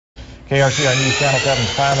KRCR News Channel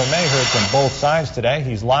 7's Tyler May heard from both sides today.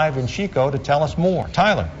 He's live in Chico to tell us more.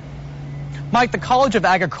 Tyler. Mike, the College of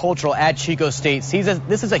Agricultural at Chico State sees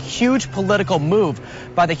this is a huge political move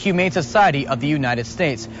by the Humane Society of the United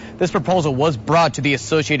States. This proposal was brought to the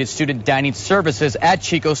Associated Student Dining Services at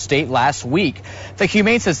Chico State last week. The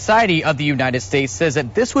Humane Society of the United States says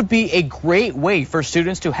that this would be a great way for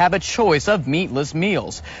students to have a choice of meatless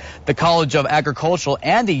meals. The College of Agricultural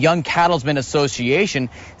and the Young Cattlemen's Association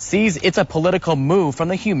sees it's a political move from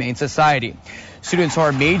the Humane Society. Students who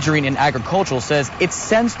are majoring in agricultural says it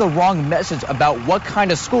sends the wrong message about what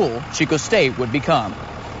kind of school Chico State would become.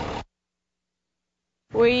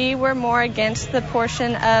 We were more against the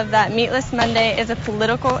portion of that Meatless Monday is a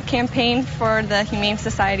political campaign for the Humane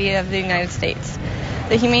Society of the United States.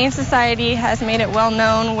 The Humane Society has made it well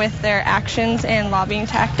known with their actions and lobbying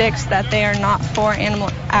tactics that they are not for animal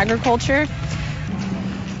agriculture.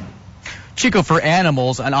 Chico for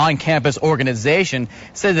Animals, an on-campus organization,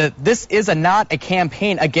 said that this is not a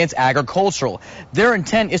campaign against agricultural. Their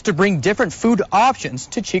intent is to bring different food options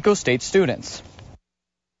to Chico State students.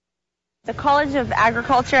 The College of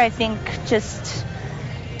Agriculture, I think, just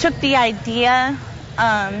took the idea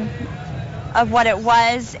of what it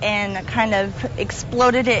was and kind of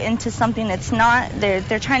exploded it into something it's not.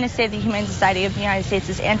 They're trying to say the Humane Society of the United States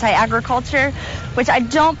is anti-agriculture, which I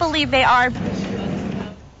don't believe they are.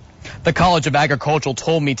 The College of Agricultural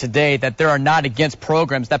told me today that they are not against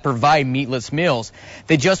programs that provide meatless meals.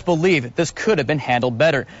 They just believe this could have been handled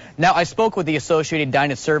better. Now, I spoke with the Associated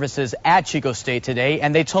Dining Services at Chico State today,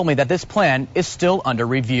 and they told me that this plan is still under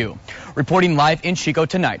review. Reporting live in Chico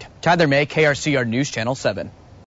tonight, Tyler May, KRCR News Channel 7.